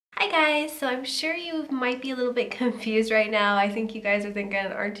Hi guys, so I'm sure you might be a little bit confused right now. I think you guys are thinking,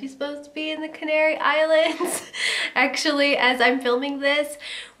 aren't you supposed to be in the Canary Islands? Actually, as I'm filming this,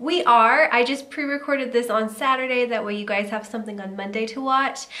 we are. I just pre-recorded this on Saturday, that way you guys have something on Monday to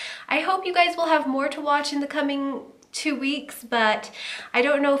watch. I hope you guys will have more to watch in the coming 2 weeks, but I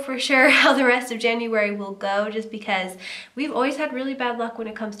don't know for sure how the rest of January will go, just because we've always had really bad luck when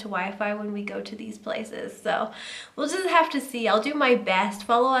it comes to Wi-Fi when we go to these places. So we'll just have to see. I'll do my best.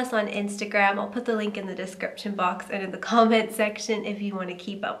 Follow us on Instagram. I'll put the link in the description box and in the comment section if you want to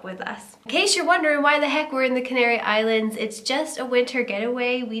keep up with us. In case you're wondering why the heck we're in the Canary Islands, it's just a winter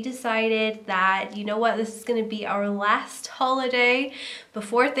getaway. We decided that, you know what, this is going to be our last holiday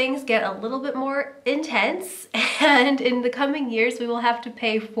before things get a little bit more intense, and in the coming years we will have to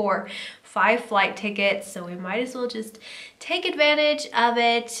pay for 5 flight tickets, so we might as well just take advantage of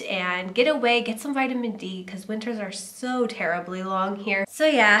it and get away, get some vitamin D, because winters are so terribly long here. So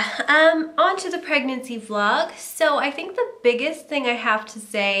yeah, on to the pregnancy vlog. So I think the biggest thing I have to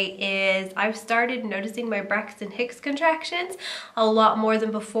say is I've started noticing my Braxton Hicks contractions a lot more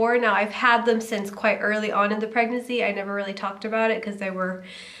than before. Now I've had them since quite early on in the pregnancy. I never really talked about it because they were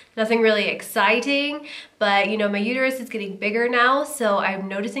nothing really exciting, but you know, my uterus is getting bigger now, so I'm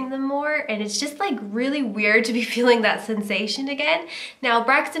noticing them more, and it's just like really weird to be feeling that sensation again. Now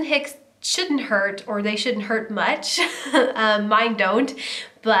Braxton Hicks shouldn't hurt, or they shouldn't hurt much. Mine don't,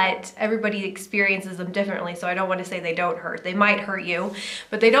 but everybody experiences them differently, so I don't want to say they don't hurt. They might hurt you,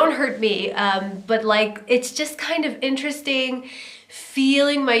 but they don't hurt me. But like, it's just kind of interesting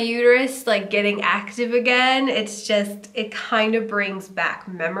feeling my uterus like getting active again. It's just, it kind of brings back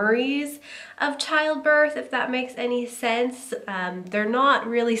memories of childbirth, if that makes any sense. They're not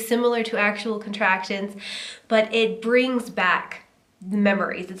really similar to actual contractions, but it brings back the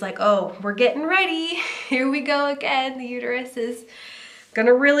memories. It's like, oh, we're getting ready. Here we go again. The uterus is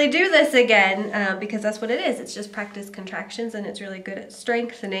gonna really do this again, because that's what it is. It's just practice contractions, and it's really good at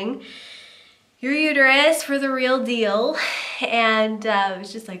strengthening your uterus for the real deal. And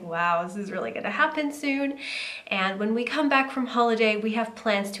it's just like, wow, this is really gonna happen soon. And when we come back from holiday, we have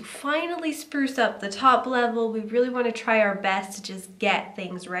plans to finally spruce up the top level. We really want to try our best to just get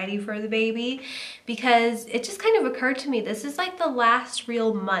things ready for the baby, because it just kind of occurred to me, this is like the last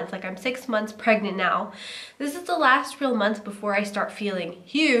real month. Like, I'm 6 months pregnant now. This is the last real month before I start feeling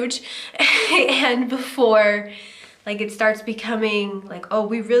huge and before like it starts becoming like, oh,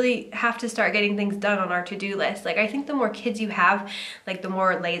 we really have to start getting things done on our to-do list. Like, I think the more kids you have, like the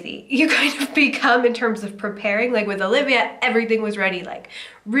more lazy you kind of become in terms of preparing. Like with Olivia, everything was ready like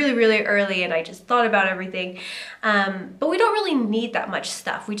really, really early, and I just thought about everything. But we don't really need that much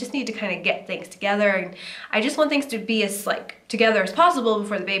stuff. We just need to kind of get things together, and I just want things to be as like together as possible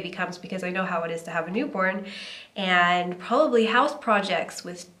before the baby comes, because I know how it is to have a newborn. And probably house projects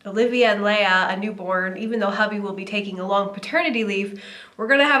with Olivia and Leia, a newborn. Even though hubby will be taking a long paternity leave, we're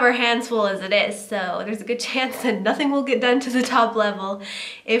gonna have our hands full as it is, so there's a good chance that nothing will get done to the top level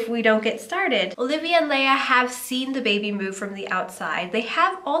if we don't get started. Olivia and Leia have seen the baby move from the outside. They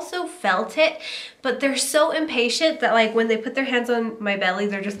have also felt it, but they're so impatient that like when they put their hands on my belly,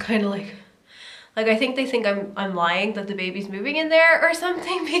 they're just kind of like I think they think I'm lying, that the baby's moving in there or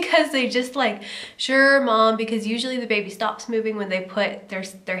something, because they just like, sure mom, because usually the baby stops moving when they put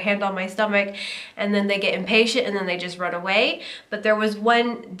their hand on my stomach, and then they get impatient and then they just run away. But there was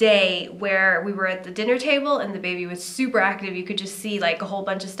one day where we were at the dinner table and the baby was super active. You could just see like a whole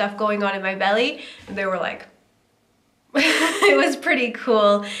bunch of stuff going on in my belly, and they were like, it was pretty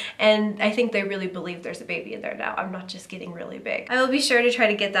cool, and I think they really believe there's a baby in there now. I'm not just getting really big. I will be sure to try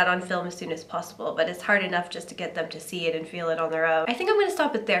to get that on film as soon as possible, but it's hard enough just to get them to see it and feel it on their own. I think I'm gonna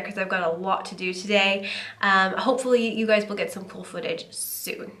stop it there because I've got a lot to do today. Hopefully you guys will get some cool footage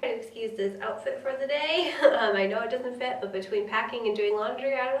soon. Excuse this outfit for the day. I know it doesn't fit, but between packing and doing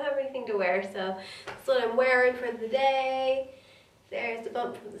laundry, I don't have anything to wear, so that's what I'm wearing for the day. There's the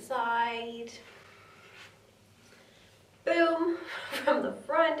bump from the side. Boom, from the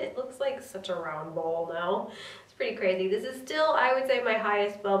front. It looks like such a round ball now. It's pretty crazy. This is still, I would say, my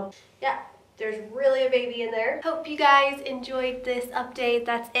highest bump. Yeah, there's really a baby in there. Hope you guys enjoyed this update.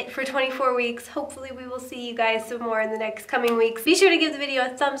 That's it for 24 weeks. Hopefully we will see you guys some more in the next coming weeks. Be sure to give the video a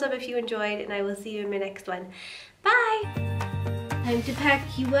thumbs up if you enjoyed, and I will see you in my next one. Bye! Time to pack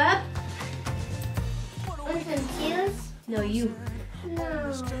you up. Want some shoes? No, you.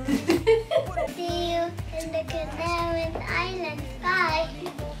 No. See you in the Canary Islands. Bye.